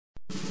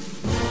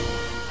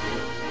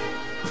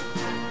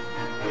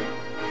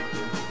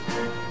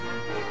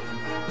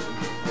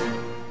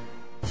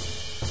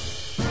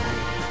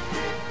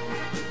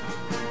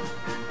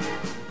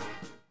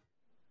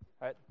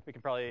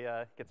probably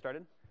get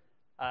started.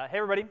 Hey,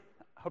 everybody.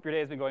 Hope your day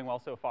has been going well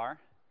so far.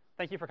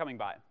 Thank you for coming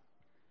by.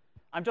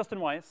 I'm Justin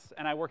Weiss,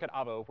 and I work at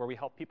Avo, where we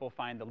help people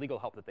find the legal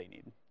help that they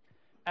need.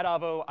 At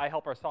Avo, I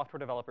help our software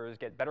developers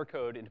get better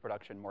code into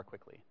production more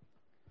quickly.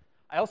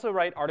 I also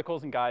write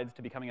articles and guides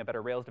to becoming a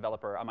better Rails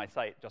developer on my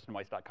site,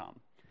 justinweiss.com.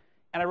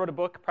 And I wrote a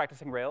book,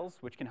 Practicing Rails,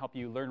 which can help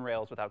you learn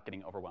Rails without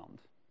getting overwhelmed.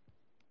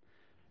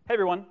 Hey,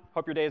 everyone.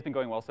 Hope your day has been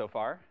going well so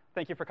far.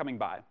 Thank you for coming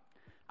by.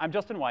 I'm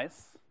Justin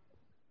Weiss.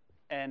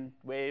 And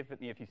wave at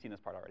me if you've seen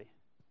this part already.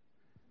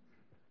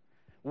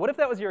 What if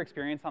that was your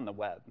experience on the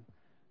web?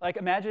 Like,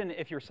 imagine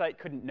if your site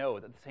couldn't know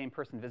that the same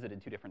person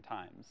visited 2 different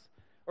times.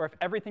 Or if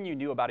everything you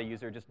knew about a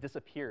user just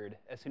disappeared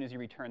as soon as you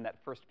returned that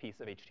first piece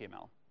of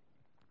HTML.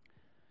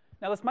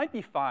 Now, this might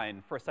be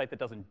fine for a site that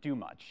doesn't do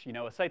much,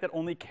 a site that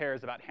only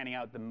cares about handing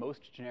out the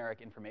most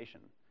generic information.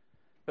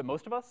 But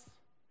most of us,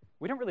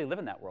 we don't really live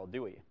in that world,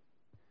 do we?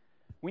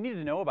 We need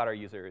to know about our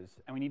users,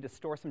 and we need to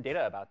store some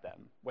data about them,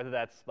 whether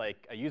that's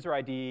like a user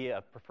ID,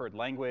 a preferred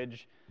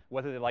language,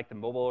 whether they like the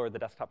mobile or the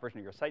desktop version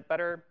of your site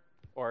better,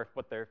 or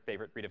what their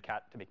favorite breed of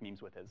cat to make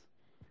memes with is.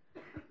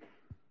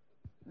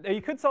 Now,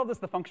 you could solve this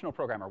the functional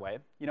programmer way.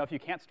 If you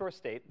can't store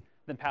state,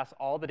 then pass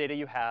all the data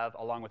you have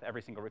along with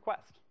every single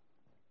request.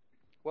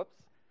 Whoops.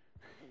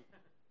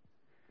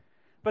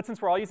 But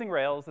since we're all using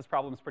Rails, this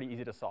problem is pretty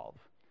easy to solve.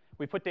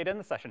 We put data in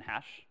the session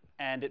hash,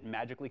 and it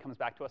magically comes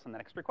back to us on the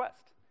next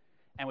request.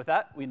 And with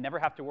that, we never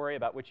have to worry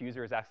about which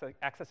user is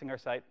accessing our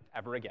site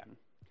ever again.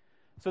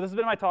 So this has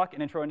been my talk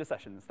and intro into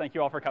sessions. Thank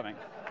you all for coming.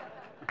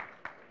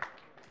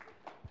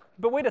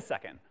 But wait a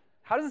second.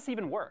 How does this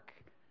even work?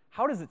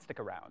 How does it stick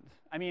around?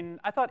 I mean,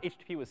 I thought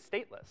HTTP was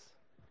stateless.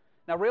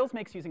 Now, Rails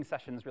makes using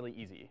sessions really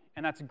easy.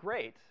 And that's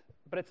great,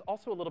 but it's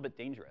also a little bit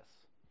dangerous.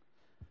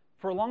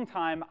 For a long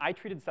time, I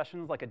treated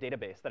sessions like a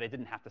database that I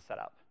didn't have to set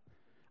up.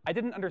 I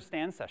didn't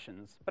understand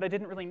sessions, but I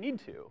didn't really need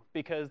to,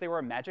 because they were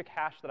a magic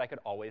hash that I could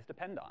always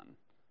depend on.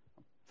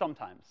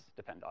 Sometimes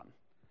depend on.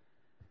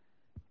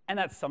 And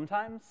that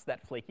sometimes,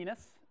 that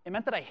flakiness, it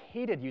meant that I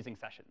hated using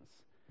sessions.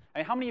 I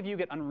mean, how many of you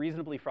get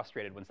unreasonably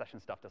frustrated when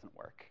session stuff doesn't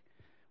work?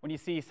 When you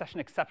see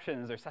session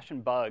exceptions or session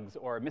bugs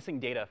or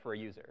missing data for a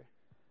user?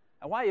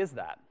 And why is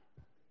that?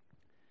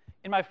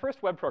 In my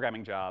first web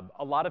programming job,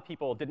 a lot of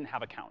people didn't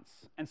have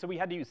accounts, and so we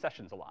had to use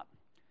sessions a lot.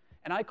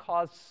 And I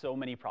caused so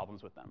many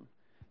problems with them.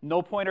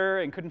 Null pointer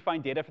and couldn't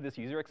find data for this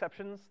user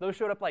exceptions, those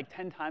showed up like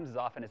 10 times as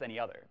often as any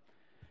other.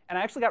 And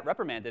I actually got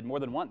reprimanded more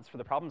than once for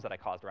the problems that I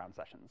caused around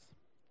sessions.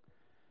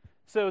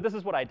 So this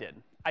is what I did.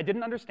 I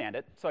didn't understand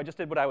it, so I just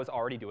did what I was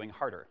already doing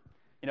harder.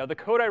 The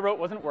code I wrote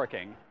wasn't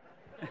working.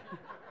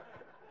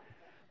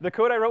 The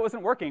code I wrote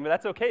wasn't working, but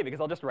that's OK,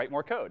 because I'll just write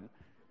more code.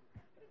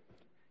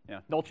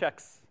 Null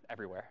checks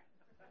everywhere.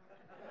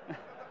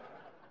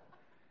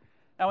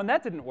 Now, when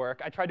that didn't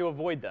work, I tried to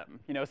avoid them.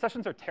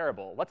 Sessions are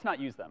terrible. Let's not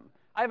use them.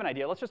 I have an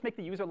idea. Let's just make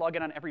the user log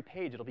in on every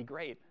page. It'll be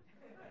great.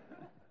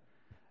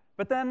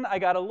 But then I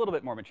got a little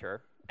bit more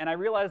mature, and I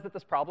realized that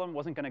this problem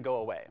wasn't going to go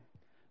away.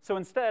 So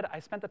instead, I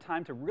spent the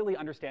time to really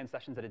understand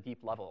sessions at a deep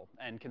level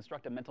and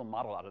construct a mental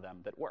model out of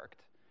them that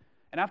worked.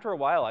 And after a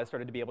while, I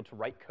started to be able to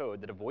write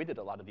code that avoided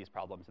a lot of these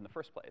problems in the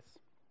first place.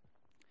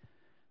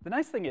 The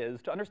nice thing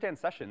is, to understand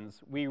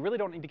sessions, we really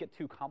don't need to get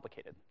too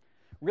complicated.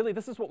 Really,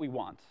 this is what we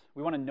want.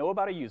 We want to know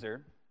about a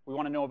user. We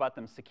want to know about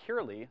them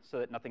securely so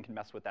that nothing can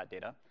mess with that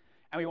data.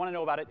 And we want to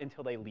know about it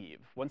until they leave.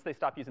 Once they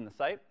stop using the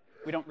site,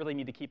 we don't really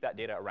need to keep that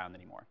data around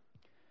anymore.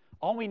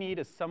 All we need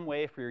is some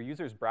way for your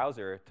user's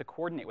browser to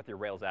coordinate with your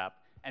Rails app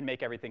and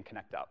make everything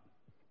connect up.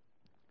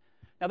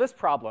 Now, this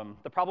problem,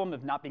 the problem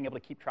of not being able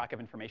to keep track of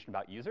information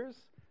about users,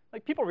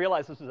 people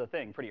realized this was a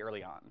thing pretty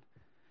early on.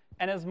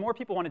 And as more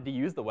people wanted to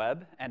use the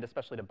web, and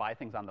especially to buy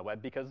things on the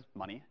web because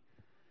money,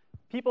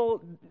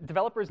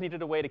 developers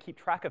needed a way to keep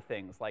track of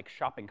things like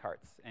shopping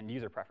carts and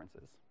user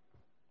preferences.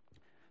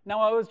 Now,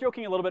 I was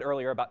joking a little bit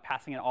earlier about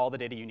passing in all the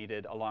data you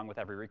needed along with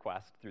every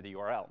request through the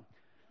URL.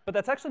 But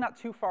that's actually not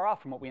too far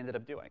off from what we ended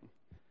up doing.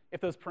 If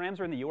those params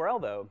are in the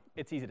URL, though,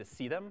 it's easy to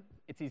see them,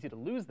 it's easy to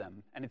lose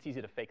them, and it's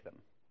easy to fake them.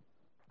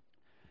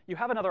 You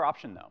have another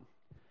option, though.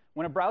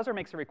 When a browser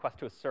makes a request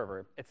to a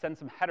server, it sends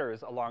some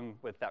headers along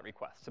with that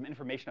request, some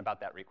information about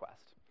that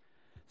request.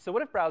 So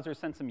what if browsers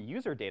sent some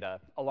user data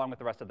along with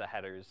the rest of the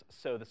headers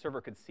so the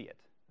server could see it?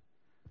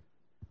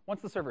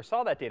 Once the server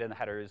saw that data in the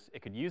headers,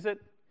 it could use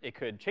it, it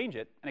could change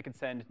it, and it could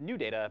send new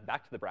data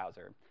back to the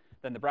browser.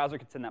 Then the browser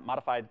could send that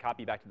modified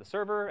copy back to the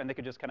server, and they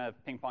could just kind of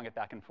ping-pong it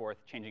back and forth,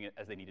 changing it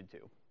as they needed to.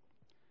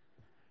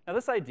 Now,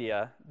 this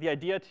idea, the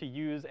idea to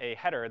use a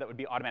header that would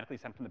be automatically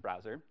sent from the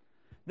browser,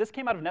 this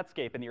came out of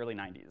Netscape in the early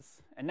 90s.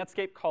 And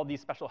Netscape called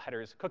these special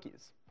headers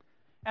cookies.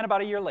 And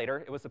about a year later,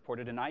 it was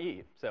supported in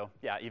IE. So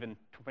yeah, even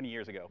 20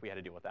 years ago, we had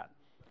to deal with that.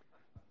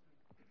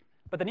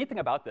 But the neat thing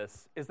about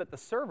this is that the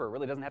server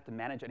really doesn't have to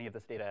manage any of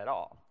this data at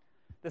all.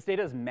 This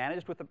data is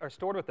managed with or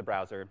stored with the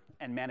browser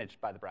and managed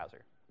by the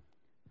browser.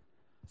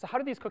 So how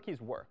do these cookies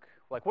work?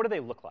 What do they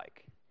look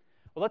like?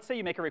 Well, let's say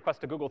you make a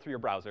request to Google through your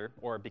browser,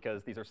 or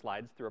because these are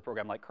slides, through a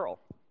program like curl.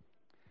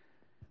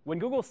 When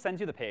Google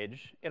sends you the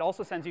page, it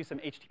also sends you some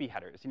HTTP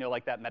headers,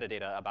 like that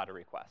metadata about a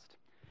request.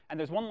 And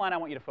there's one line I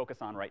want you to focus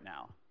on right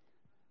now,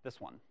 this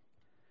one.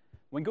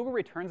 When Google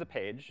returns a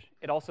page,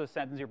 it also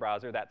sends your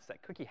browser that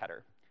set cookie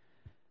header.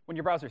 When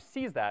your browser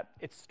sees that,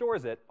 it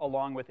stores it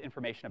along with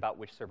information about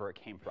which server it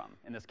came from,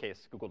 in this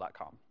case,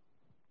 google.com.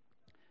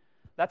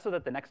 That's so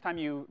that the next time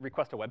you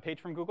request a web page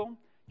from Google,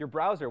 your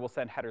browser will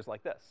send headers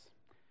like this.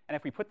 And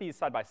if we put these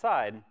side by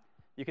side,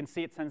 you can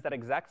see it sends that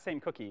exact same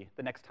cookie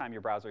the next time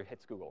your browser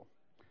hits Google.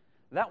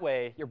 That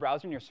way, your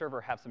browser and your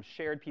server have some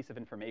shared piece of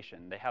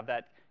information. They have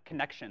that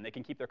connection. They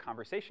can keep their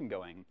conversation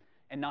going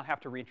and not have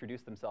to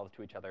reintroduce themselves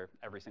to each other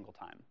every single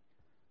time.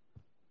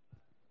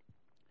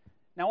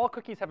 Now, all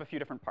cookies have a few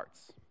different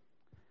parts.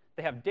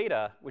 They have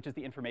data, which is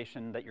the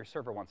information that your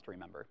server wants to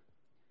remember.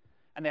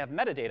 And they have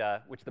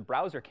metadata, which the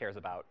browser cares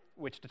about,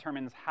 which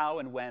determines how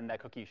and when that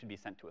cookie should be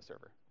sent to a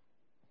server.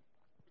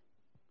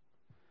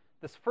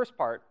 This first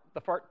part,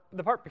 the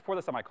part before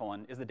the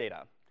semicolon, is the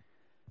data.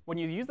 When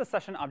you use the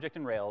session object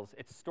in Rails,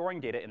 it's storing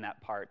data in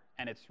that part,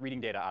 and it's reading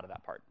data out of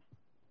that part.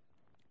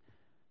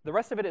 The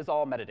rest of it is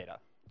all metadata.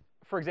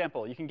 For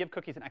example, you can give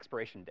cookies an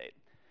expiration date.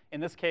 In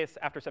this case,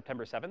 after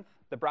September 7th,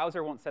 the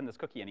browser won't send this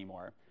cookie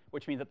anymore,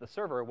 which means that the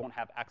server won't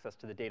have access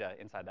to the data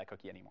inside that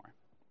cookie anymore.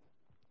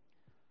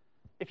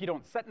 If you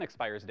don't set an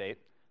expires date,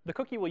 the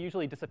cookie will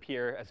usually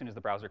disappear as soon as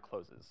the browser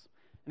closes.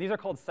 And these are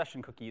called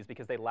session cookies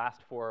because they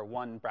last for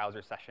one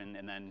browser session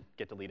and then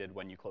get deleted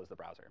when you close the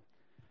browser.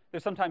 They're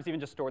sometimes even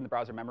just stored in the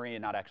browser memory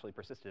and not actually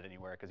persisted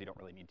anywhere because you don't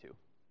really need to.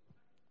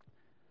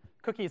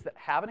 Cookies that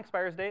have an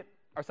expires date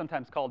are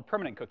sometimes called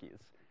permanent cookies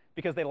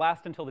because they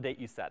last until the date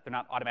you set. They're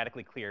not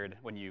automatically cleared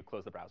when you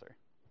close the browser.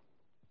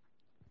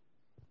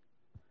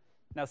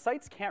 Now,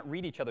 sites can't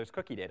read each other's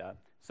cookie data,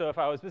 so if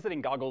I was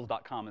visiting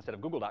goggles.com instead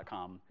of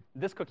google.com,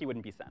 this cookie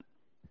wouldn't be sent.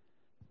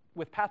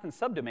 With path and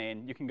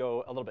subdomain, you can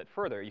go a little bit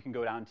further. You can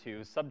go down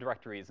to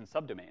subdirectories and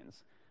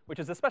subdomains, which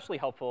is especially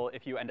helpful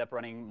if you end up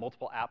running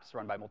multiple apps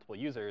run by multiple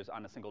users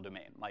on a single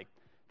domain, like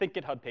think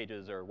GitHub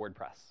Pages or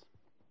WordPress.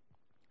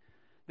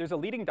 There's a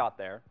leading dot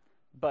there,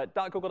 but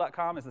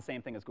 .google.com is the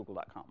same thing as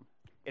google.com.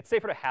 It's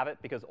safer to have it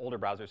because older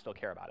browsers still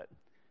care about it.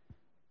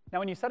 Now,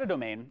 when you set a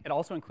domain, it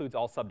also includes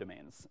all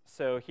subdomains.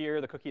 So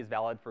here, the cookie is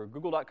valid for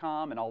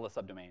google.com and all the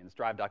subdomains,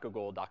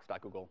 drive.google,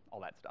 docs.google,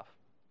 all that stuff.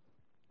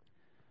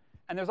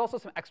 And there's also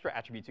some extra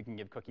attributes you can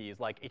give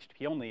cookies, like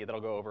HTTP only, that I'll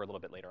go over a little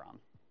bit later on.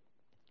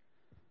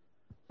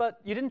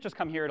 But you didn't just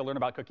come here to learn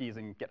about cookies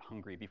and get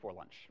hungry before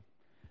lunch.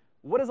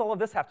 What does all of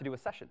this have to do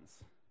with sessions?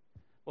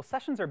 Well,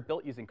 sessions are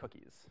built using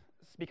cookies,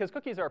 because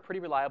cookies are a pretty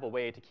reliable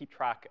way to keep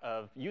track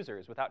of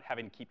users without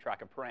having to keep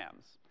track of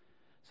params.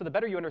 So the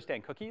better you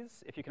understand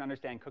cookies, if you can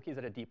understand cookies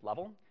at a deep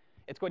level,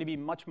 it's going to be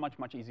much, much,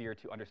 much easier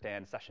to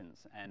understand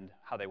sessions and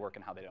how they work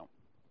and how they don't.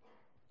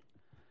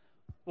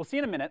 We'll see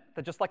in a minute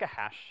that just like a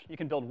hash, you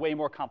can build way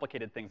more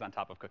complicated things on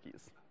top of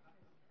cookies.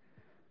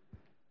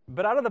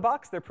 But out of the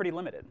box, they're pretty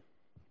limited.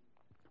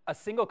 A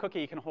single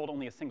cookie can hold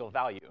only a single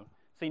value,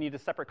 so you need a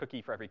separate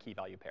cookie for every key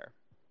value pair.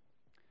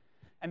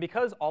 And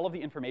because all of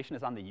the information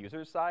is on the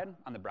user's side,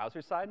 on the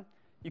browser's side,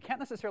 you can't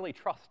necessarily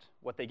trust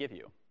what they give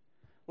you.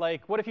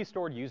 Like, what if you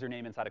stored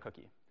username inside a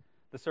cookie?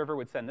 The server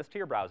would send this to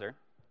your browser.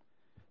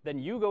 Then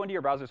you go into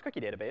your browser's cookie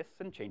database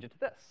and change it to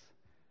this.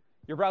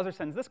 Your browser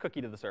sends this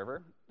cookie to the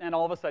server, and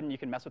all of a sudden you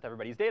can mess with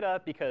everybody's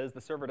data because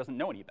the server doesn't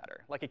know any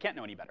better. Like, it can't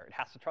know any better. It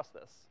has to trust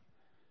this.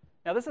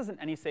 Now, this isn't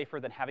any safer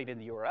than having it in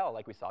the URL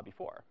like we saw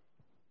before.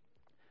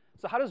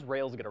 So how does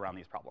Rails get around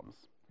these problems?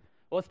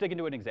 Well, let's dig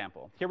into an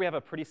example. Here we have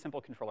a pretty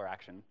simple controller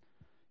action.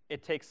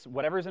 It takes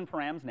whatever's in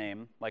param's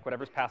name, like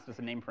whatever's passed as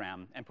a name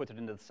param, and puts it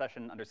into the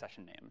session under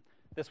session name.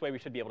 This way, we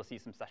should be able to see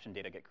some session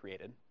data get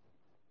created.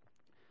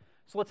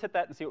 So let's hit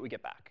that and see what we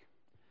get back.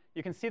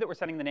 You can see that we're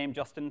sending the name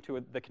Justin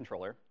to the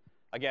controller.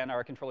 Again,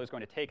 our controller is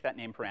going to take that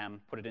name param,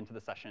 put it into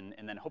the session,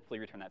 and then hopefully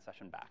return that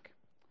session back.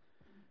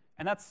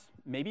 And that's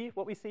maybe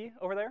what we see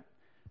over there.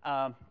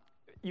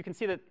 You can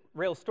see that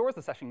Rails stores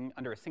the session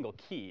under a single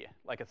key,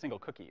 like a single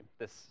cookie,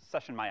 this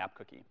session myapp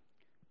cookie.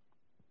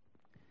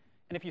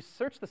 And if you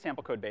search the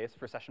sample code base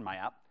for session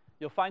myapp,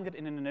 you'll find it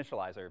in an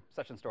initializer,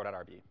 session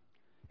store.rb.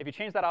 If you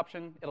change that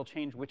option, it'll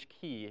change which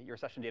key your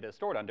session data is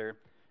stored under,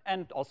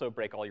 and also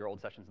break all your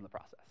old sessions in the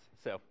process.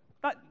 So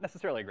not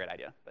necessarily a great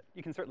idea, but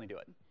you can certainly do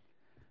it.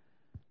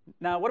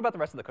 Now, what about the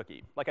rest of the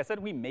cookie? Like I said,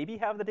 we maybe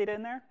have the data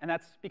in there, and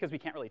that's because we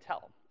can't really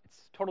tell.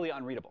 It's totally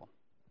unreadable.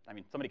 I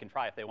mean, somebody can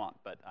try if they want,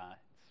 but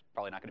it's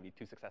probably not going to be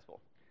too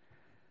successful.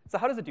 So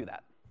how does it do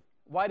that?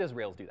 Why does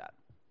Rails do that?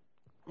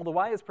 Well, the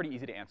why is pretty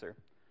easy to answer.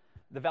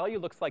 The value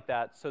looks like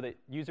that so that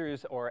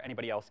users or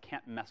anybody else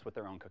can't mess with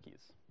their own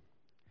cookies.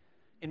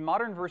 In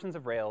modern versions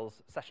of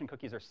Rails, session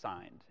cookies are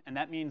signed, and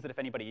that means that if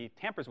anybody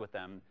tampers with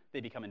them,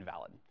 they become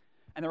invalid.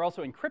 And they're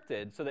also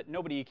encrypted so that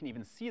nobody can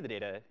even see the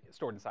data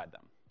stored inside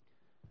them.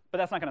 But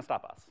that's not going to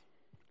stop us.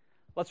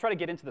 Let's try to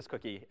get into this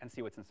cookie and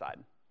see what's inside.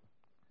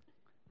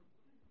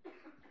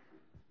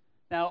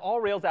 Now,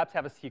 all Rails apps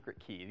have a secret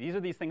key. These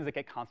are these things that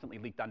get constantly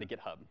leaked onto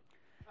GitHub.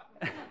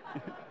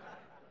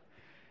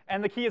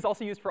 And the key is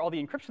also used for all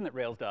the encryption that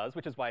Rails does,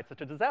 which is why it's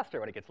such a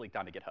disaster when it gets leaked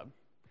onto GitHub.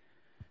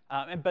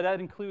 But that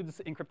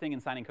includes encrypting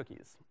and signing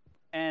cookies.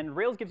 And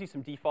Rails gives you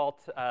some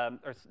default,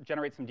 or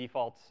generates some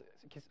default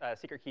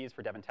secret keys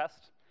for dev and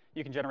test.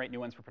 You can generate new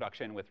ones for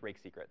production with rake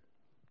secret.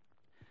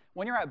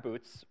 When you're at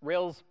boots,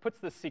 Rails puts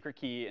this secret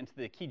key into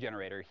the key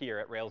generator here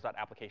at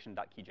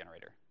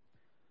rails.application.keyGenerator.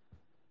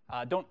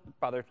 Don't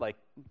bother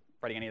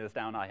writing any of this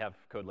down. I have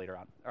code later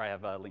on, or I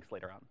have links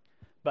later on.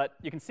 But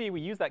you can see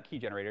we use that key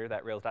generator,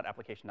 that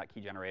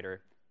rails.application.keyGenerator,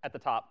 at the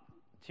top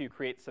to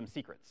create some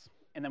secrets.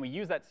 And then we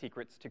use that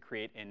secrets to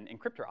create an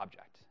encryptor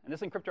object. And this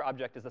encryptor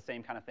object is the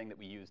same kind of thing that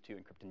we use to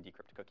encrypt and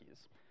decrypt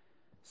cookies.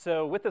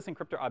 So with this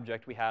encryptor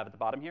object we have at the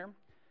bottom here,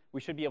 we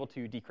should be able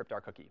to decrypt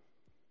our cookie.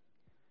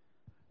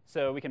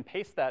 So we can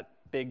paste that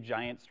big,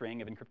 giant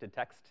string of encrypted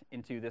text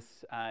into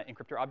this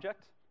encryptor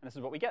object, and this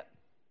is what we get.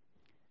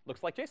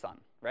 Looks like JSON,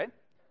 right?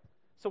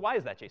 So why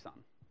is that JSON?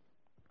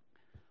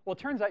 Well, it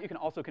turns out you can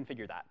also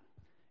configure that.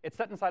 It's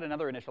set inside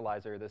another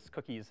initializer, this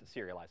cookies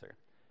serializer.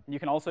 And you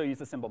can also use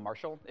the symbol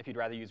Marshall if you'd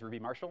rather use Ruby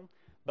Marshall.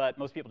 But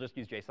most people just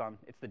use JSON.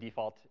 It's the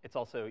default. It's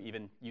also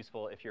even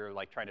useful if you're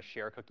trying to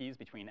share cookies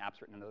between apps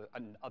written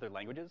in other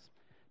languages,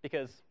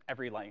 because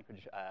every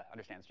language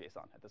understands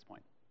JSON at this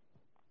point.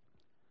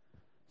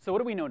 So what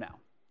do we know now?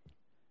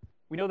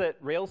 We know that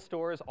Rails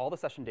stores all the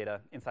session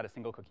data inside a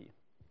single cookie.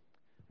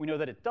 We know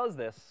that it does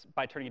this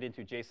by turning it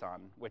into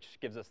JSON, which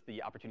gives us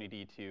the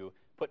opportunity to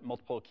put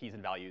multiple keys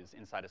and values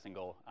inside a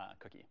single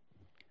cookie.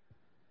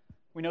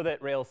 We know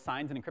that Rails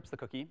signs and encrypts the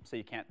cookie, so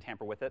you can't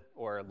tamper with it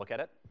or look at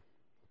it.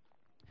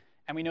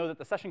 And we know that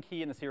the session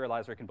key and the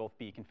serializer can both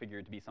be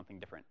configured to be something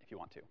different if you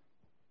want to.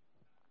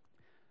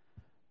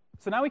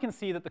 So now we can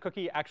see that the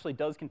cookie actually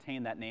does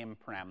contain that name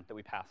param that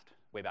we passed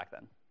way back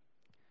then.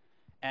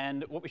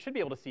 And what we should be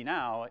able to see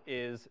now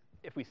is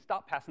if we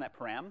stop passing that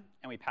param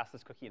and we pass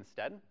this cookie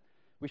instead,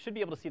 we should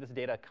be able to see this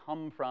data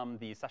come from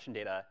the session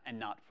data and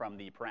not from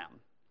the param.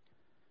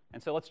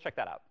 And so let's check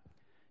that out.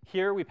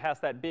 Here we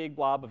pass that big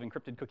blob of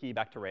encrypted cookie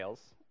back to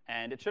Rails,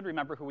 and it should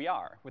remember who we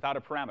are without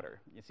a parameter.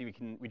 You see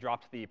we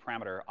dropped the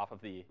parameter off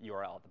of the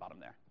URL at the bottom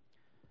there.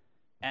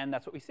 And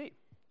that's what we see.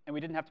 And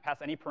we didn't have to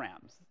pass any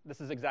params. This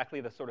is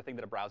exactly the sort of thing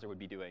that a browser would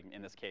be doing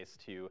in this case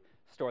to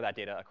store that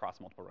data across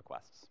multiple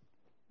requests.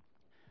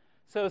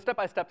 So step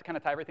by step to kind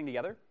of tie everything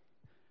together,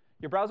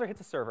 your browser hits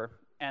a server,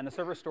 and the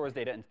server stores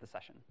data into the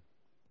session.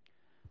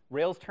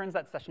 Rails turns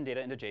that session data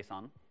into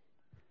JSON.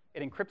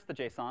 It encrypts the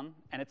JSON,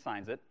 and it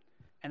signs it.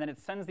 And then it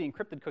sends the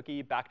encrypted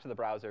cookie back to the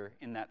browser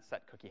in that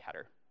set cookie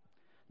header.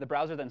 The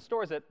browser then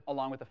stores it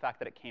along with the fact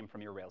that it came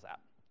from your Rails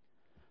app.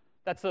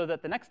 That's so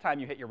that the next time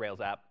you hit your Rails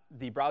app,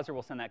 the browser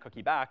will send that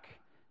cookie back.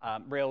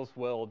 Rails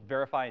will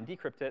verify and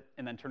decrypt it,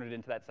 and then turn it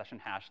into that session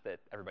hash that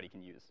everybody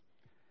can use.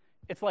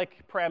 It's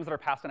like params that are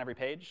passed on every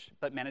page,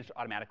 but managed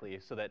automatically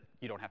so that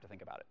you don't have to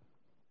think about it.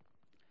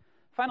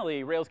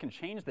 Finally, Rails can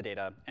change the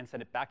data and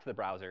send it back to the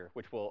browser,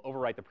 which will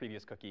overwrite the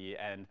previous cookie,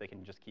 and they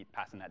can just keep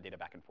passing that data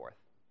back and forth.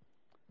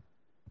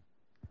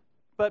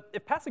 But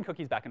if passing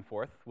cookies back and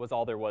forth was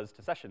all there was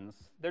to sessions,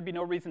 there'd be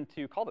no reason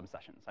to call them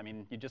sessions. I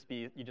mean, you just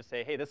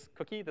say, hey, this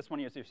cookie, this one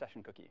is your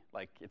session cookie.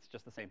 It's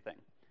just the same thing.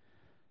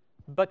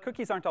 But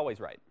cookies aren't always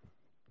right.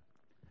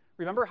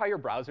 Remember how your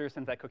browser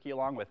sends that cookie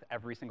along with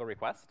every single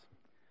request?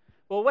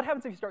 Well, what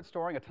happens if you start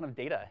storing a ton of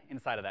data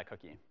inside of that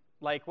cookie?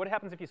 What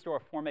happens if you store a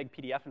 4 meg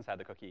PDF inside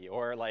the cookie,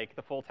 or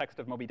the full text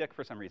of Moby Dick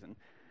for some reason?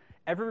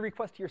 Every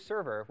request to your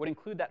server would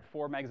include that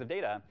 4 megs of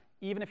data,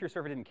 even if your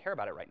server didn't care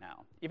about it right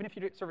now, even if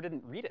your server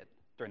didn't read it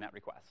during that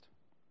request.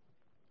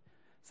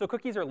 So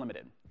cookies are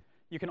limited.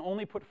 You can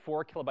only put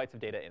 4 kilobytes of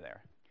data in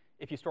there.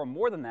 If you store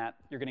more than that,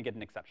 you're going to get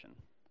an exception.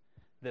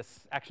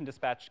 This action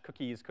dispatch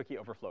cookies cookie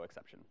overflow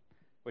exception,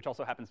 which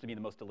also happens to be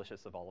the most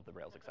delicious of all of the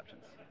Rails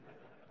exceptions.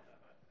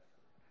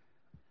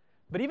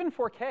 But even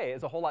 4K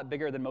is a whole lot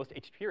bigger than most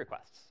HTTP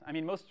requests. I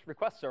mean, most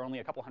requests are only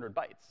a couple hundred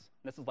bytes.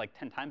 This is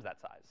 10 times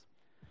that size.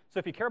 So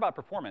if you care about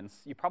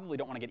performance, you probably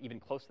don't want to get even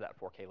close to that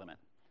 4K limit.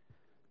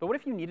 But what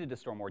if you needed to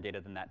store more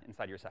data than that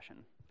inside your session?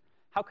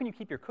 How can you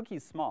keep your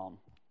cookies small,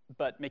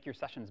 but make your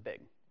sessions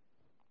big?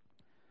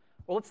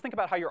 Well, let's think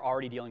about how you're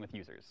already dealing with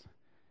users.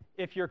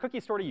 If your cookie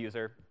stored a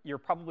user, you're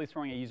probably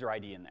storing a user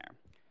ID in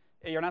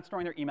there. You're not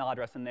storing their email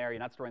address in there. You're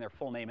not storing their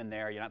full name in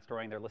there. You're not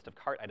storing their list of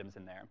cart items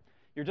in there.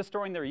 You're just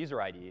storing their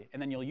user ID, and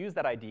then you'll use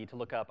that ID to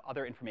look up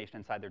other information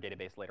inside their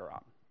database later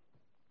on.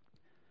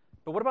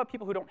 But what about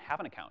people who don't have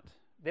an account?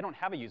 They don't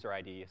have a user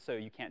ID, so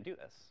you can't do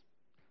this.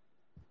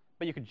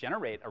 But you could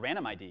generate a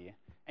random ID,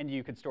 and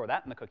you could store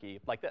that in the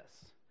cookie like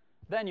this.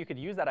 Then you could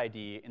use that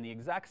ID in the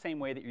exact same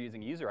way that you're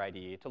using a user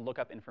ID to look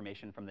up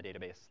information from the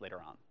database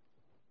later on.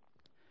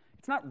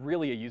 It's not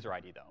really a user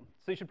ID, though,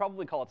 so you should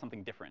probably call it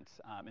something different,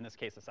 in this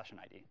case, a session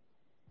ID.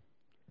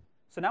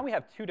 So now we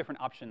have 2 different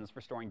options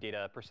for storing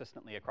data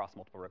persistently across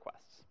multiple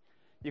requests.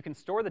 You can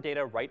store the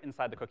data right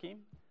inside the cookie,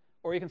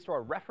 or you can store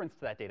a reference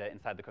to that data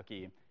inside the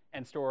cookie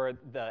and store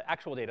the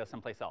actual data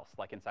someplace else,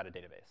 like inside a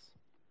database.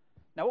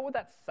 Now, what would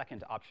that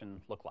second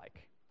option look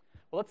like?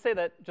 Well, let's say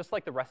that just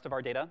like the rest of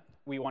our data,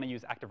 we want to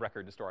use active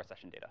record to store our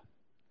session data.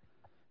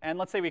 And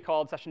let's say we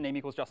called session name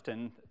equals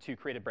Justin to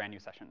create a brand new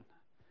session.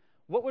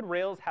 What would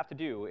Rails have to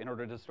do in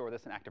order to store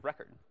this in active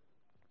record?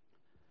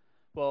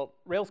 Well,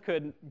 Rails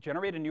could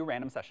generate a new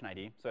random session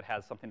ID, so it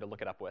has something to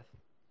look it up with.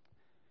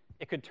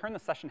 It could turn the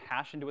session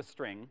hash into a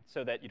string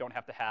so that you don't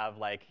have to have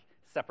like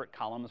separate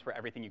columns for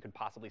everything you could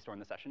possibly store in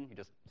the session. You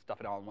just stuff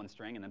it all in one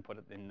string and then put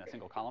it in a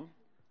single column.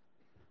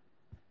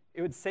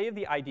 It would save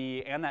the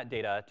ID and that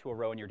data to a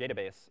row in your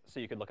database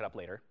so you could look it up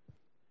later.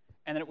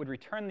 And then it would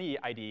return the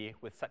ID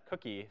with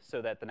setCookie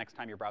so that the next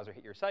time your browser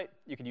hit your site,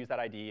 you could use that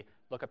ID,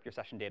 look up your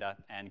session data,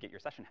 and get your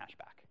session hash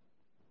back.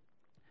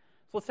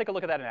 So let's take a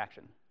look at that in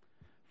action.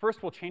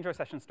 First, we'll change our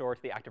session store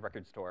to the active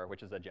record store,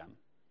 which is a gem,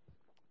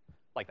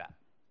 like that.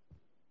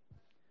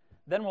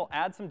 Then we'll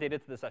add some data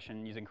to the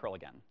session using curl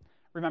again.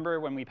 Remember,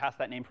 when we pass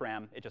that name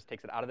param, it just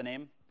takes it out of the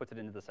name, puts it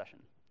into the session.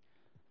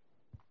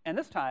 And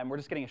this time, we're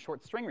just getting a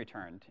short string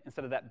returned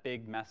instead of that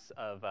big mess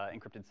of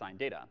encrypted signed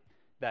data,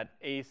 that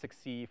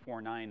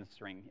A6C49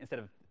 string, instead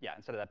of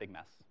that big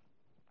mess.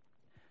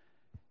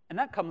 And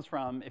that comes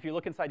from, if you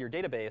look inside your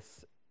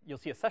database, you'll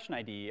see a session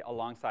ID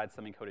alongside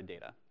some encoded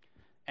data.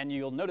 And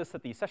you'll notice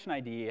that the session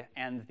ID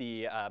and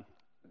the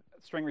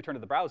string returned to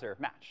the browser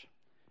match.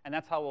 And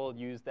that's how we'll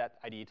use that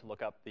ID to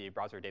look up the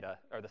browser data,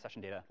 or the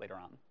session data later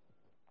on.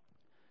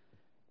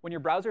 When your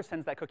browser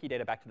sends that cookie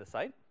data back to the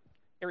site,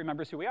 it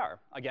remembers who we are,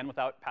 again,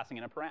 without passing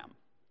in a param.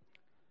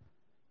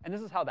 And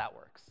this is how that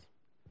works.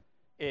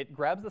 It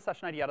grabs the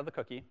session ID out of the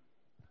cookie.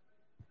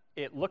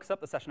 It looks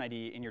up the session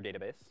ID in your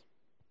database.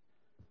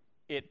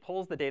 It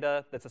pulls the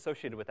data that's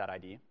associated with that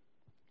ID.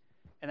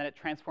 And then it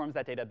transforms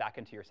that data back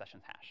into your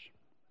session's hash.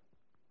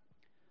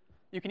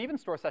 You can even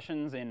store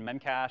sessions in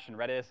Memcache and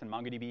Redis and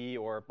MongoDB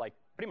or like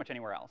pretty much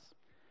anywhere else.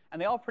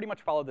 And they all pretty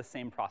much follow the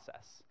same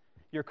process.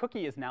 Your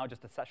cookie is now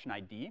just a session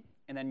ID,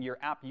 and then your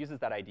app uses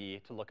that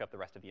ID to look up the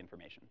rest of the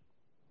information.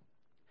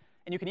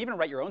 And you can even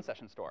write your own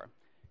session store.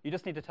 You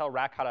just need to tell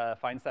Rack how to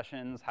find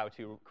sessions, how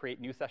to create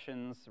new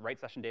sessions, write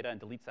session data, and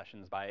delete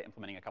sessions by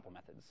implementing a couple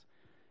methods.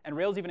 And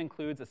Rails even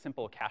includes a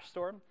simple cache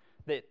store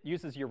that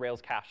uses your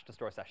Rails cache to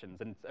store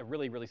sessions. And it's a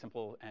really, really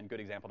simple and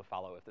good example to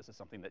follow if this is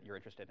something that you're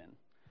interested in.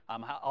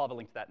 I'll have a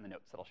link to that in the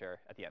notes that I'll share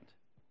at the end.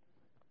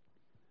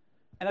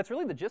 And that's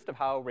really the gist of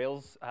how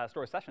Rails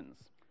stores sessions.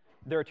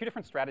 There are two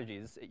different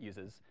strategies it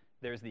uses.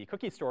 There's the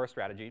cookie store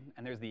strategy,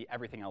 and there's the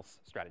everything else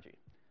strategy.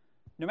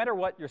 No matter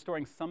what, you're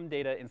storing some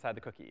data inside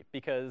the cookie,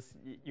 because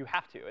you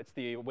have to. It's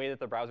the way that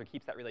the browser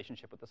keeps that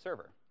relationship with the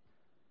server.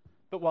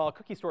 But while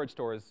cookie storage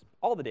stores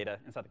all the data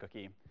inside the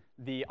cookie,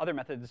 the other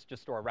methods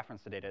just store a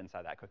reference to data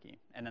inside that cookie.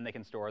 And then they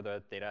can store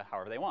the data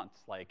however they want,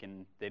 like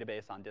in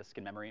database, on disk,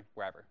 in memory,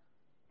 wherever.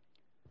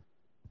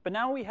 But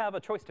now we have a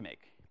choice to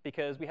make,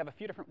 because we have a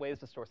few different ways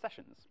to store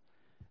sessions.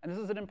 And this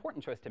is an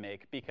important choice to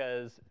make,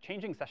 because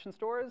changing session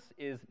stores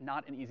is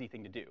not an easy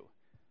thing to do.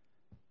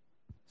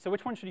 So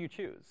which one should you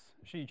choose?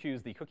 Should you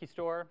choose the cookie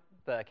store,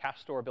 the cache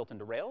store built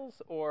into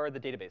Rails, or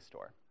the database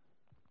store?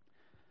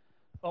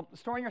 Well,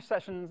 storing your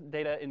sessions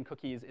data in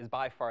cookies is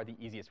by far the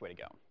easiest way to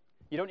go.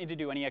 You don't need to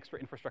do any extra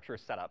infrastructure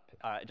setup.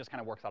 It just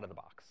kind of works out of the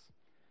box.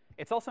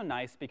 It's also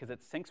nice because it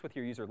syncs with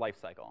your user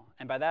lifecycle.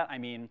 And by that, I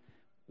mean,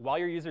 while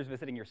your user's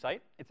visiting your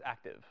site, it's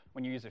active.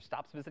 When your user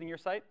stops visiting your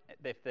site,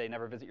 if they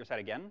never visit your site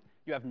again,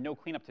 you have no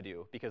cleanup to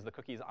do because the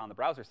cookie's on the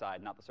browser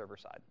side, not the server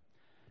side.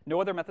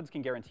 No other methods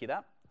can guarantee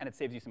that, and it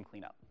saves you some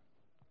cleanup.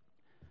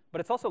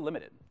 But it's also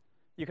limited.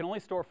 You can only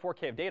store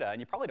 4K of data, and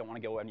you probably don't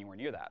want to go anywhere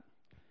near that.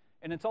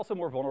 And it's also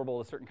more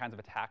vulnerable to certain kinds of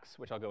attacks,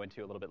 which I'll go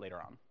into a little bit later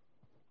on.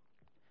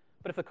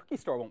 But if the cookie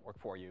store won't work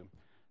for you,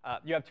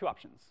 you have two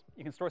options.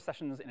 You can store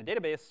sessions in a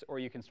database, or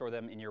you can store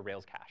them in your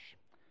Rails cache.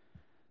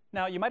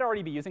 Now, you might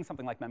already be using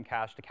something like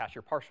Memcache to cache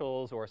your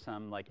partials or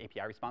some like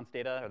API response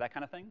data or that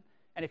kind of thing.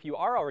 And if you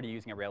are already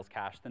using a Rails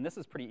cache, then this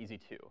is pretty easy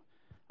too.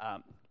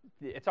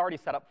 It's already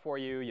set up for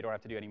you. You don't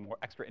have to do any more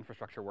extra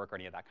infrastructure work or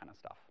any of that kind of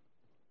stuff.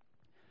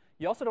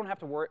 You also don't have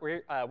to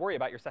worry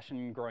about your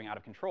session growing out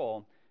of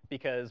control,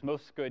 because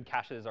most good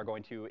caches are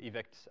going to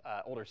evict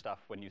older stuff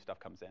when new stuff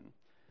comes in.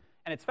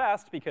 And it's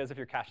fast, because if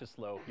your cache is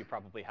slow, you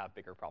probably have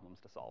bigger problems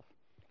to solve.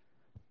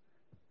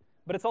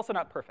 But it's also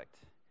not perfect.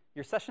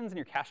 Your sessions and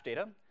your cache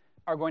data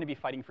are going to be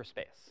fighting for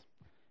space.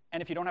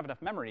 And if you don't have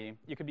enough memory,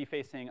 you could be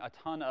facing a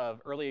ton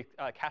of early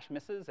cache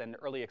misses and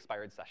early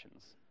expired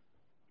sessions.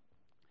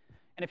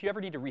 And if you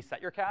ever need to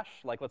reset your cache,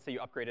 like let's say you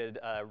upgraded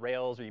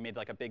Rails, or you made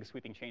like a big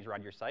sweeping change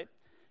around your site,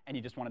 and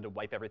you just wanted to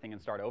wipe everything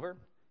and start over,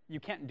 you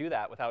can't do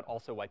that without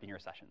also wiping your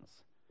sessions.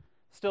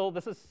 Still,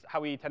 this is how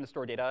we tend to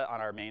store data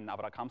on our main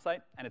Avo.com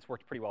site, and it's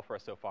worked pretty well for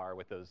us so far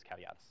with those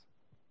caveats.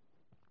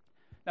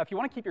 Now, if you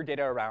want to keep your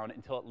data around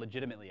until it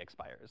legitimately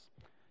expires,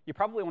 you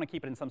probably want to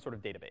keep it in some sort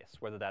of database,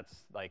 whether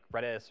that's like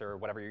Redis or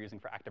whatever you're using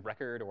for active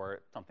record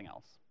or something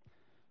else.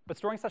 But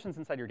storing sessions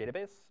inside your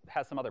database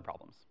has some other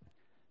problems.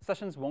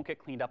 Sessions won't get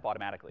cleaned up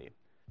automatically,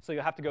 so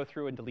you'll have to go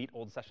through and delete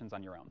old sessions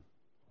on your own.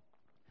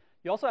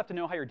 You also have to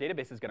know how your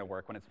database is going to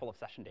work when it's full of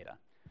session data.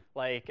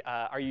 Like,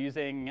 are you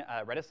using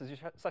Redis as your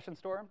session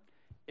store?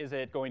 Is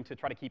it going to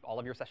try to keep all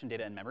of your session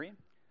data in memory?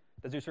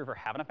 Does your server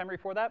have enough memory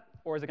for that?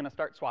 Or is it going to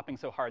start swapping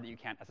so hard that you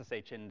can't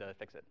SSH in to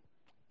fix it?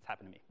 It's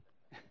happened to me.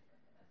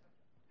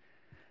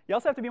 You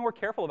also have to be more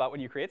careful about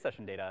when you create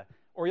session data,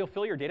 or you'll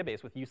fill your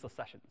database with useless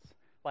sessions.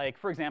 Like,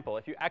 for example,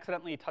 if you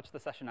accidentally touch the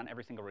session on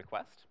every single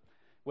request,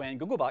 when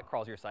Googlebot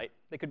crawls your site,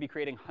 they could be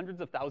creating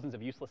hundreds of thousands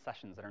of useless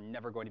sessions that are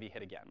never going to be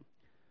hit again.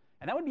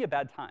 And that would be a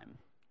bad time.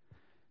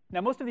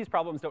 Now, most of these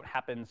problems don't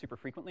happen super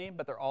frequently,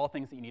 but they're all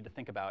things that you need to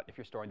think about if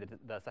you're storing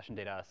the session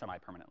data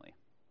semi-permanently.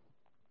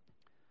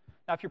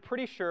 Now, if you're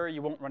pretty sure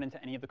you won't run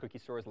into any of the cookie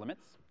store's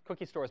limits,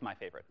 cookie store is my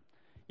favorite.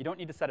 You don't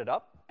need to set it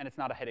up, and it's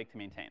not a headache to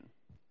maintain.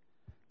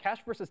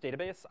 Cache versus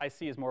database I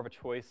see as more of a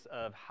choice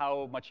of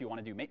how much you want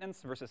to do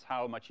maintenance versus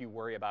how much you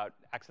worry about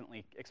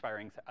accidentally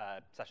expiring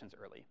sessions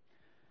early.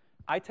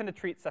 I tend to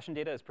treat session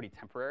data as pretty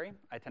temporary.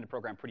 I tend to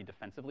program pretty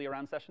defensively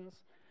around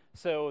sessions.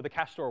 So the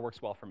cache store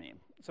works well for me.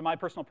 So my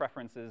personal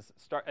preference is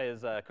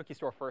cookie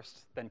store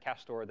first, then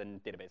cache store,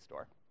 then database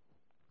store.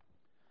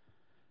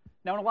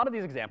 Now, in a lot of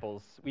these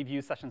examples, we've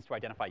used sessions to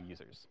identify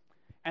users.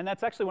 And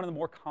that's actually one of the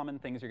more common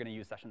things you're going to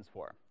use sessions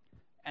for.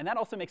 And that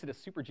also makes it a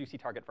super juicy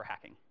target for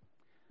hacking.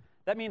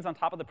 That means on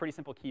top of the pretty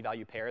simple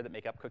key-value pair that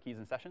make up cookies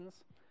and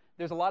sessions,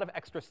 there's a lot of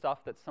extra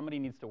stuff that somebody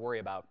needs to worry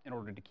about in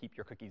order to keep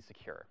your cookies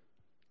secure.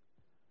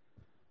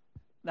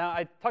 Now,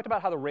 I talked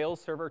about how the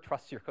Rails server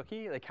trusts your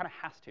cookie. It kind of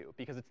has to,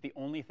 because it's the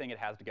only thing it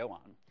has to go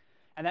on.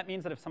 And that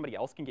means that if somebody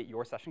else can get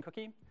your session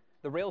cookie,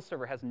 the Rails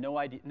server has no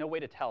way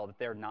to tell that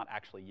they're not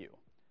actually you.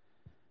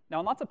 Now,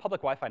 on lots of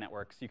public Wi-Fi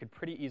networks, you could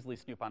pretty easily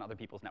snoop on other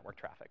people's network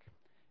traffic.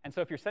 And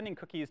so if you're sending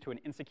cookies to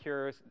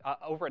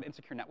over an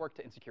insecure network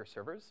to insecure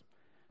servers,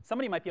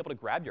 somebody might be able to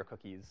grab your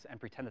cookies and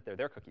pretend that they're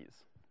their cookies.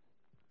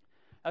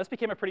 Now, this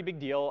became a pretty big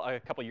deal a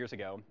couple years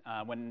ago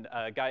when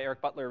a guy, Eric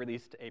Butler,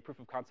 released a proof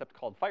of concept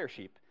called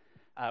Firesheep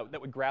that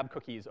would grab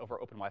cookies over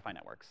open Wi-Fi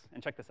networks.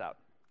 And check this out.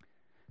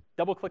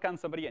 Double-click on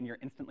somebody, and you're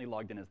instantly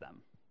logged in as them.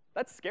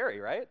 That's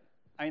scary, right?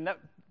 I mean,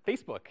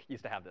 Facebook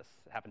used to have this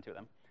happen to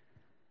them.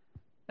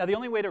 Now, the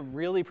only way to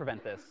really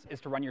prevent this is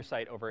to run your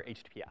site over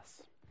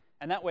HTTPS.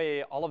 And that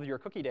way, all of your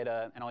cookie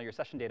data and all your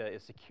session data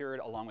is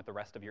secured along with the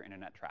rest of your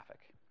internet traffic.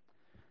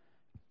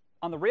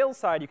 On the Rails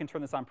side, you can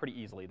turn this on pretty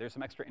easily. There's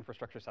some extra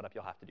infrastructure setup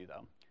you'll have to do,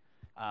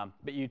 though.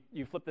 But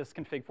you flip this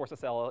config for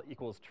SSL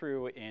equals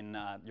true in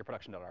your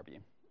production.rb.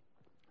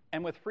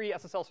 And with free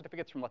SSL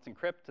certificates from Let's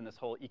Encrypt and this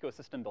whole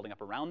ecosystem building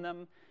up around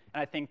them,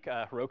 and I think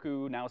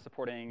Heroku now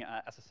supporting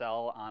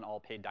SSL on all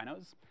paid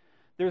dynos,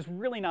 there's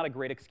really not a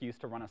great excuse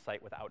to run a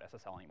site without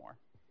SSL anymore.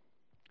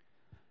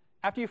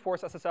 After you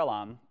force SSL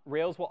on,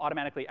 Rails will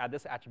automatically add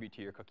this attribute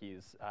to your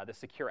cookies, this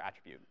secure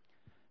attribute.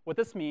 What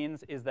this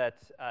means is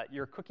that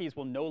your cookies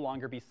will no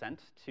longer be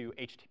sent to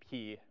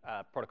HTTP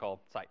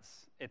protocol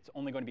sites. It's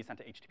only going to be sent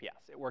to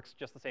HTTPS. It works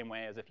just the same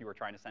way as if you were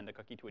trying to send a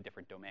cookie to a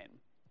different domain.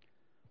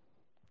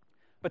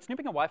 But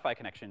snooping a Wi-Fi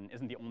connection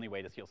isn't the only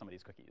way to steal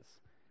somebody's cookies,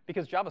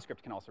 because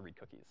JavaScript can also read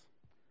cookies.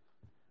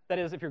 That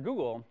is, if you're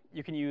Google,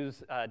 you can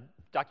use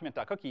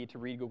document.cookie to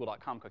read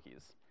google.com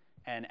cookies.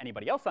 And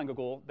anybody else on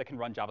Google that can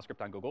run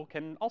JavaScript on Google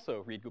can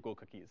also read Google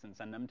cookies and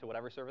send them to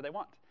whatever server they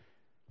want.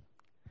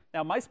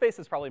 Now, MySpace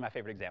is probably my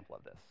favorite example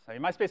of this. I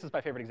mean, MySpace is my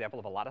favorite example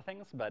of a lot of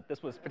things, but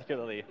this was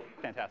particularly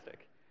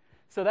fantastic.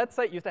 So that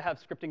site used to have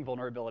scripting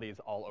vulnerabilities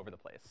all over the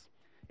place.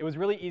 It was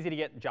really easy to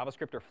get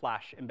JavaScript or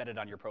Flash embedded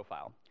on your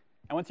profile.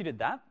 And once you did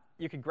that,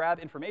 you could grab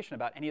information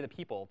about any of the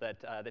people that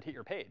hit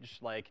your page,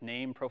 like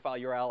name, profile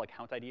URL,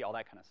 account ID, all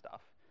that kind of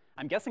stuff.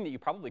 I'm guessing that you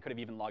probably could have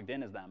even logged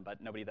in as them,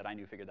 but nobody that I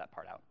knew figured that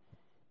part out.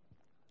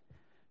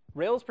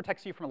 Rails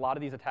protects you from a lot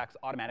of these attacks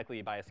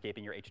automatically by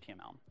escaping your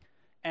HTML.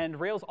 And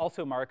Rails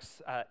also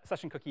marks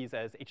session cookies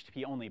as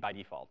HTTP only by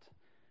default.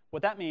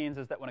 What that means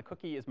is that when a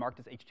cookie is marked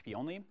as HTTP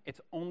only,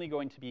 it's only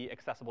going to be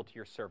accessible to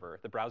your server.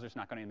 The browser's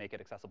not going to make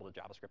it accessible to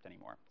JavaScript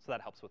anymore. So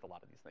that helps with a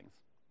lot of these things.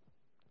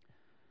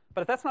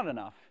 But if that's not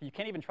enough, you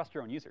can't even trust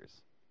your own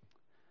users.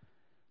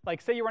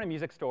 Like, say you run a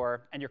music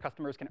store, and your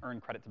customers can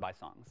earn credit to buy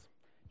songs.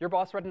 Your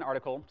boss read an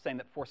article saying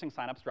that forcing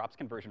signups drops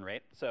conversion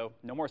rate, so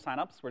no more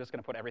signups. We're just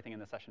going to put everything in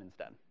the session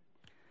instead.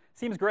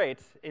 Seems great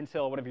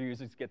until one of your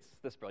users gets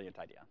this brilliant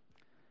idea.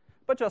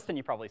 But Justin,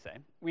 you probably say,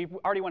 we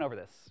already went over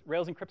this.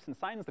 Rails encrypts and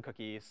signs the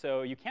cookie,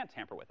 so you can't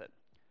tamper with it.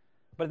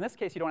 But in this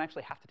case, you don't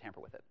actually have to tamper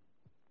with it.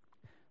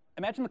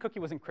 Imagine the cookie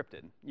was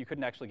encrypted. You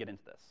couldn't actually get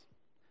into this.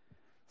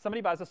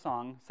 Somebody buys a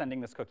song,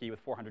 sending this cookie with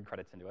 400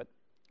 credits into it.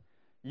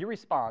 You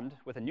respond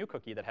with a new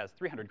cookie that has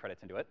 300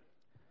 credits into it.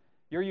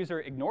 Your user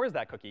ignores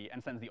that cookie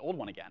and sends the old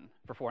one again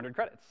for 400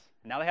 credits.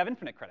 Now they have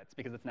infinite credits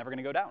because it's never going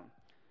to go down.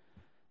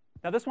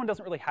 Now, this one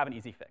doesn't really have an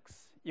easy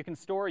fix. You can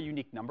store a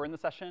unique number in the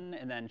session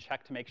and then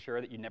check to make sure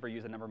that you never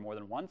use a number more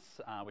than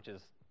once, which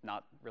is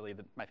not really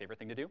my favorite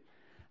thing to do.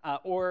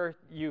 Or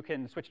you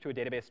can switch to a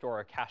database store or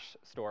a cache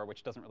store,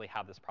 which doesn't really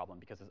have this problem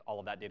because all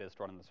of that data is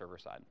stored on the server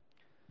side.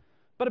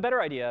 But a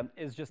better idea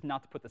is just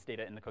not to put this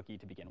data in the cookie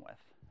to begin with.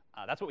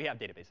 That's what we have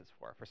databases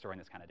for storing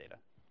this kind of data.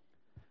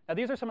 Now,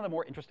 these are some of the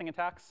more interesting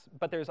attacks,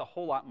 but there's a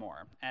whole lot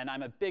more. And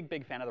I'm a big,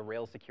 big fan of the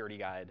Rails security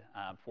guide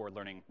for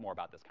learning more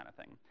about this kind of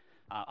thing.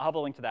 I'll have a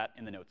link to that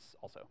in the notes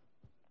also.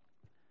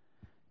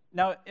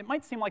 Now, it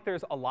might seem like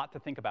there's a lot to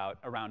think about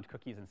around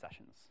cookies and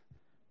sessions.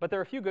 But there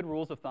are a few good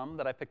rules of thumb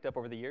that I picked up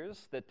over the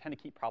years that tend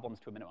to keep problems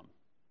to a minimum.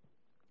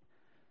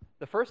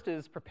 The first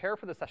is prepare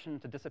for the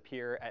session to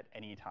disappear at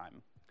any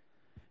time.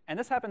 And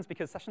this happens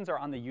because sessions are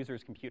on the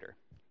user's computer.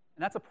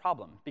 And that's a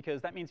problem,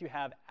 because that means you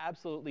have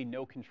absolutely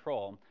no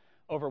control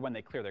over when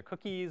they clear their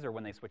cookies or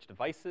when they switch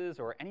devices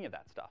or any of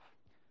that stuff.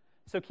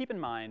 So keep in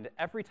mind,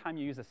 every time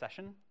you use a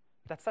session,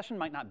 that session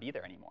might not be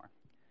there anymore.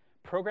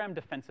 Program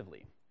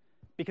defensively,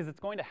 because it's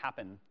going to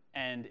happen.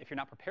 And if you're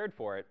not prepared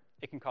for it,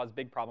 it can cause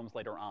big problems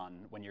later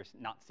on when you're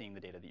not seeing the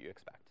data that you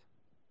expect.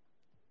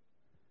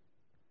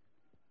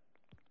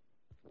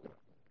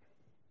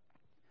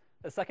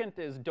 The second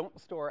is don't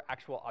store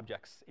actual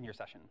objects in your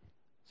session.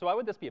 So why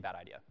would this be a bad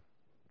idea?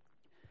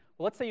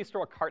 Well, let's say you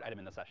store a cart item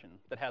in the session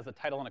that has a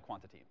title and a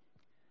quantity.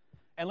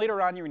 And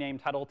later on, you rename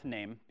title to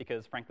name,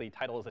 because frankly,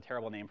 title is a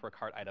terrible name for a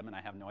cart item, and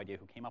I have no idea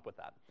who came up with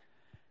that.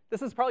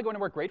 This is probably going to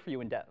work great for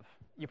you in dev.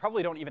 You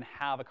probably don't even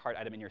have a cart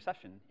item in your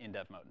session in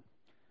dev mode.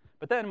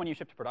 But then when you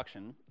ship to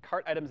production,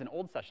 cart items in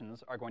old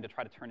sessions are going to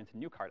try to turn into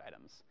new cart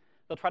items.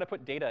 They'll try to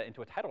put data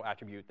into a title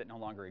attribute that no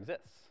longer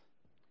exists.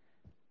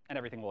 And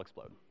everything will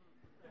explode.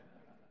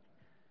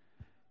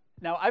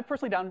 Now, I've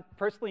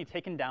personally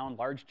taken down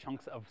large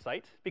chunks of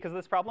site because of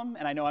this problem,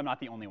 and I know I'm not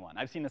the only one.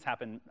 I've seen this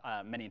happen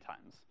many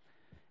times.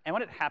 And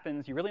when it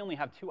happens, you really only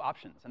have two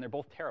options, and they're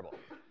both terrible.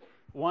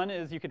 One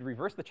is you could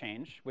reverse the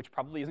change, which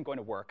probably isn't going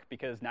to work,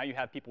 because now you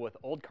have people with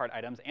old cart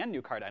items and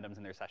new cart items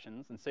in their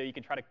sessions, and so you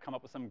can try to come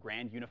up with some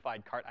grand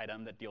unified cart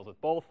item that deals with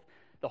both.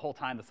 The whole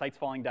time the site's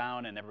falling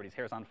down and everybody's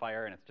hair's on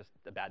fire, and it's just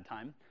a bad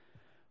time.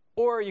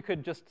 Or you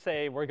could just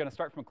say, we're going to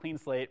start from a clean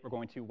slate, we're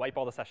going to wipe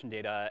all the session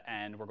data,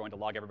 and we're going to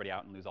log everybody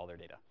out and lose all their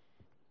data.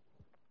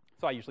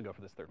 So I usually go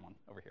for this third one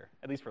over here,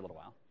 at least for a little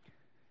while.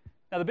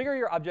 Now, the bigger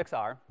your objects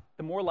are,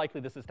 the more likely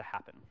this is to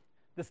happen.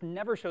 This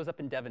never shows up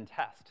in dev and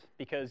test,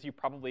 because you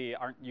probably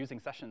aren't using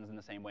sessions in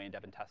the same way in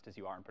dev and test as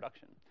you are in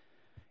production.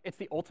 It's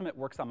the ultimate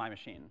works on my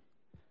machine,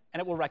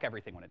 and it will wreck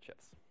everything when it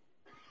ships.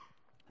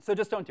 So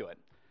just don't do it.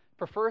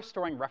 Prefer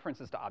storing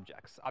references to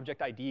objects,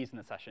 object IDs in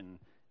the session,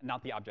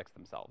 not the objects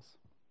themselves.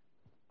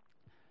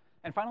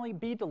 And finally,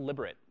 be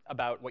deliberate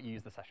about what you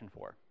use the session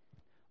for.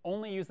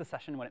 Only use the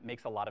session when it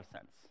makes a lot of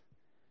sense.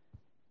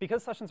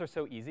 Because sessions are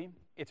so easy,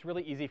 it's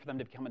really easy for them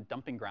to become a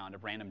dumping ground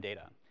of random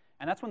data.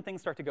 And that's when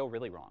things start to go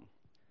really wrong.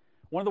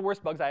 One of the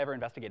worst bugs I ever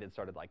investigated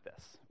started like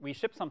this. We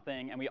shipped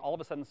something, and we all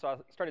of a sudden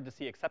started to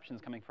see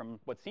exceptions coming from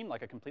what seemed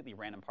like a completely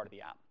random part of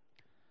the app.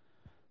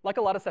 Like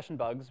a lot of session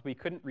bugs, we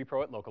couldn't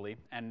repro it locally,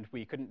 and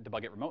we couldn't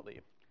debug it remotely.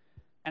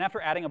 And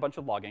after adding a bunch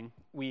of logging,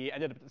 we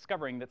ended up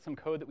discovering that some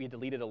code that we had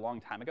deleted a long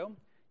time ago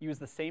used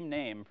the same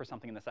name for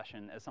something in the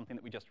session as something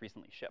that we just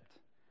recently shipped.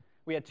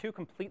 We had two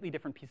completely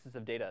different pieces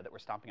of data that were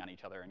stomping on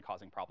each other and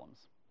causing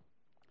problems.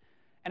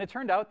 And it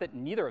turned out that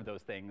neither of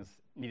those things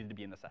needed to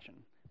be in the session.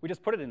 We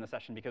just put it in the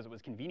session because it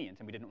was convenient,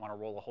 and we didn't want to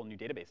roll a whole new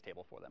database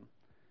table for them.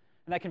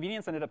 And that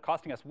convenience ended up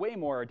costing us way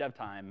more dev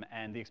time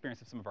and the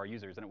experience of some of our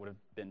users than it would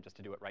have been just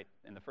to do it right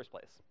in the first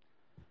place.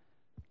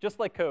 Just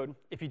like code,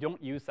 if you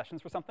don't use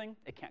sessions for something,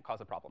 it can't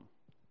cause a problem.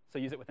 So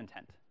use it with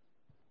intent.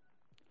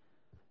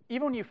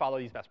 Even when you follow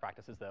these best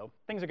practices, though,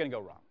 things are going to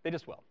go wrong. They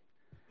just will.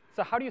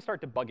 So how do you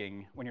start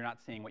debugging when you're not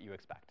seeing what you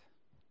expect?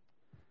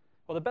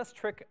 Well, the best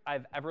trick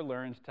I've ever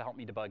learned to help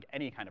me debug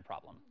any kind of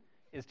problem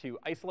is to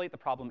isolate the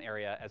problem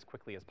area as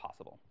quickly as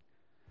possible.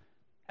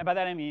 And by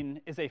that I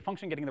mean, is a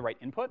function getting the right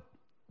input?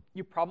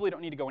 You probably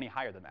don't need to go any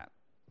higher than that.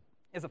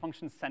 Is a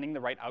function sending the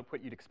right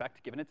output you'd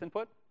expect given its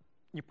input?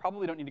 You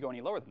probably don't need to go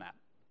any lower than that.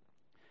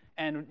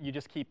 And you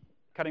just keep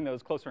cutting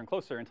those closer and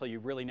closer until you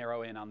really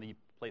narrow in on the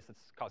place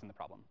that's causing the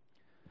problem.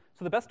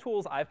 So the best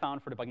tools I've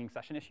found for debugging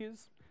session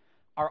issues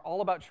are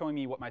all about showing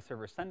me what my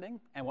server's sending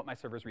and what my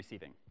server's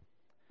receiving.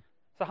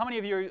 So how many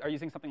of you are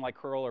using something like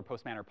curl or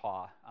postman or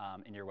paw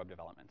in your web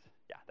development?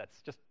 Yeah,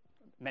 that's just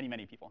many,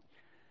 many people.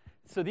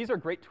 So these are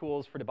great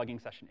tools for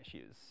debugging session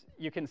issues.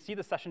 You can see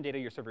the session data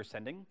your server's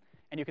sending,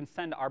 and you can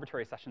send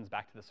arbitrary sessions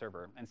back to the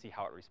server and see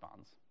how it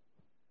responds.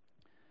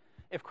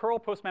 If curl,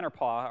 postman, or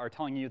paw are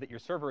telling you that your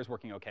server is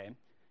working OK,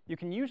 you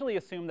can usually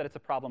assume that it's a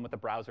problem with the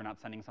browser not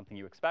sending something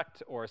you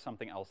expect or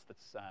something else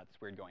that's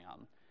weird going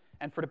on.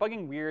 And for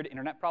debugging weird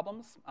internet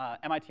problems,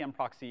 MITM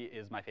proxy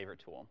is my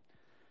favorite tool.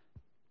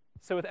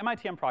 So with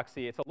MITM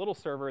proxy, it's a little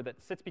server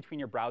that sits between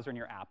your browser and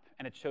your app,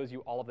 and it shows you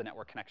all of the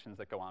network connections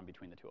that go on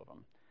between the two of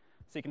them.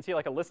 So you can see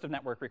like a list of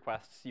network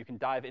requests. You can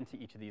dive into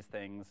each of these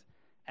things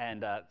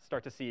and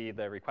start to see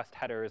the request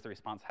headers, the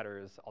response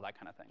headers, all that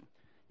kind of thing.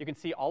 You can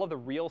see all of the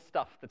real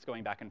stuff that's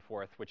going back and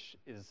forth, which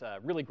is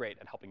really great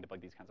at helping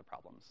debug these kinds of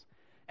problems.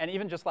 And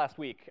even just last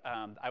week,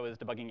 I was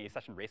debugging a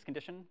session race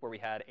condition where we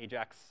had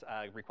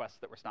AJAX requests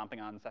that were stomping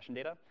on session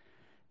data.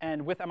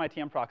 And with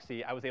MITM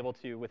proxy, I was able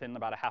to, within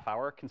about a half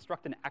hour,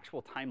 construct an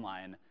actual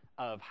timeline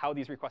of how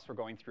these requests were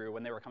going through,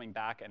 when they were coming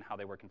back, and how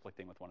they were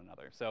conflicting with one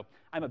another. So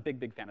I'm a big,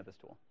 big fan of this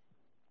tool.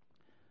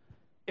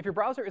 If your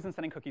browser isn't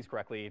sending cookies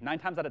correctly, 9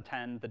 times out of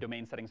 10, the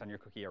domain settings on your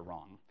cookie are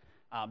wrong.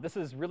 This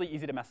is really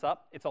easy to mess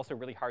up. It's also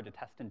really hard to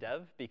test in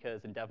dev,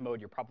 because in dev mode,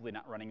 you're probably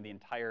not running the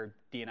entire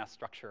DNS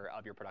structure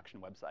of your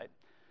production website.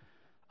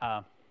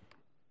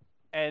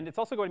 And it's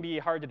also going to be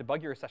hard to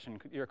debug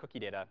your cookie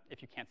data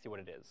if you can't see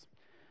what it is.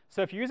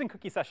 So if you're using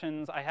cookie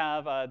sessions, I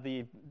have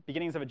the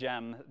beginnings of a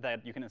gem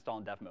that you can install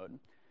in dev mode.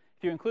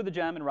 If you include the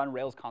gem and run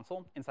Rails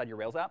console inside your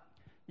Rails app,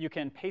 you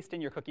can paste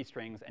in your cookie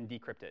strings and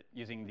decrypt it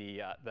using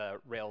the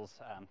Rails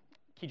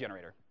key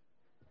generator.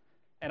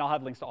 And I'll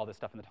have links to all this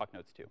stuff in the talk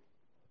notes, too.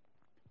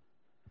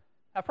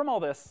 Now, from all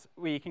this,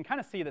 we can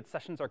kind of see that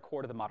sessions are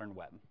core to the modern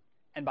web.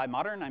 And by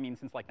modern, I mean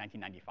since like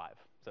 1995,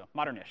 so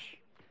modern-ish.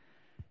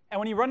 And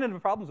when you run into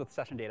problems with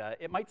session data,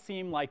 it might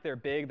seem like they're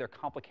big, they're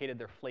complicated,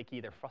 they're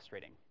flaky, they're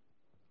frustrating.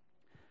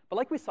 But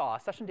like we saw,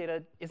 session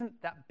data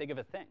isn't that big of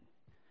a thing.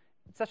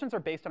 Sessions are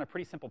based on a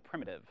pretty simple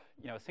primitive,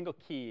 a single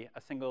key, a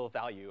single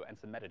value, and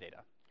some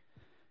metadata.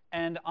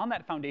 And on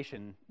that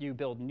foundation, you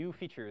build new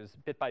features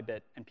bit by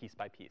bit and piece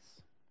by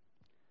piece.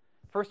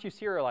 First, you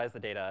serialize the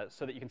data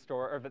so that you can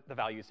store, or the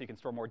value, so you can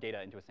store more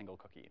data into a single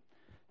cookie.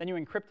 Then you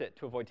encrypt it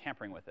to avoid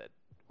tampering with it.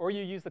 Or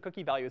you use the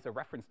cookie value as a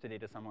reference to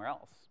data somewhere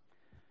else.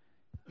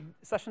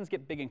 Sessions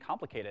get big and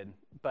complicated,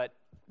 but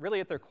really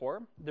at their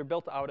core, they're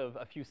built out of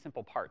a few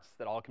simple parts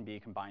that all can be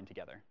combined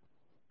together.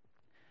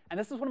 And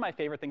this is one of my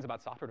favorite things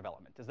about software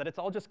development, is that it's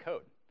all just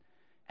code.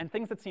 And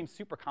things that seem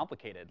super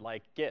complicated,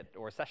 like Git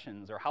or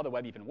sessions or how the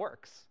web even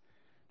works,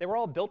 they were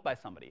all built by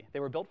somebody.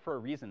 They were built for a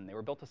reason. They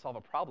were built to solve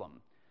a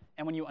problem.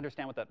 And when you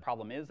understand what that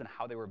problem is and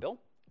how they were built,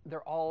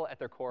 they're all at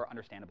their core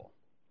understandable.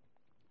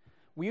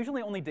 We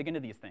usually only dig into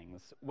these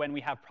things when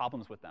we have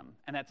problems with them.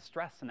 And that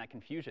stress and that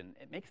confusion,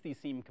 it makes these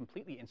seem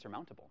completely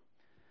insurmountable.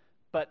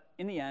 But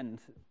in the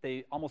end,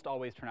 they almost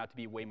always turn out to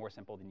be way more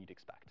simple than you'd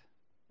expect.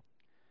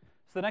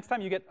 So the next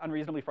time you get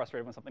unreasonably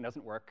frustrated when something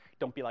doesn't work,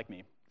 don't be like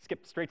me.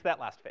 Skip straight to that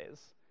last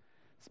phase.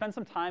 Spend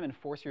some time and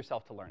force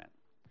yourself to learn it.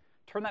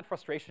 Turn that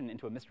frustration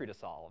into a mystery to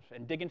solve,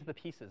 and dig into the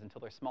pieces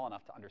until they're small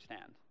enough to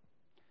understand.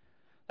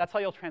 That's how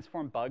you'll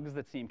transform bugs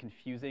that seem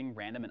confusing,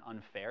 random, and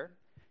unfair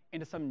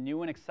into some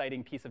new and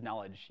exciting piece of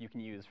knowledge you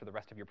can use for the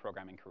rest of your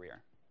programming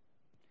career.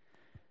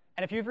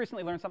 And if you've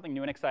recently learned something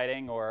new and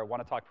exciting, or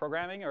want to talk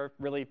programming, or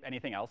really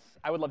anything else,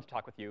 I would love to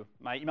talk with you.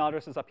 My email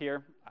address is up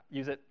here.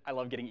 Use it. I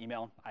love getting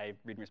email. I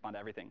read and respond to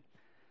everything.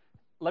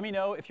 Let me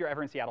know if you're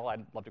ever in Seattle.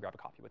 I'd love to grab a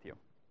coffee with you.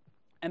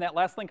 And that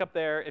last link up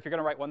there, if you're going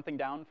to write one thing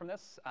down from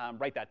this,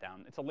 write that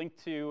down. It's a link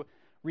to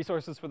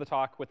resources for the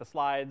talk with the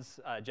slides,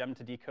 gem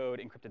to decode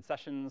encrypted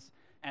sessions,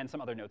 and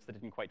some other notes that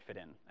didn't quite fit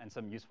in, and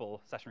some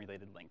useful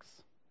session-related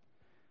links.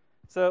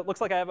 So it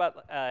looks like I have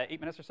about 8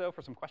 minutes or so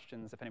for some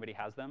questions, if anybody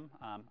has them.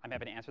 I'm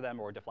happy to answer them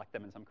or deflect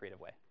them in some creative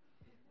way.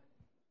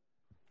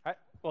 All right.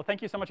 Well,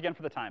 thank you so much again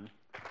for the time.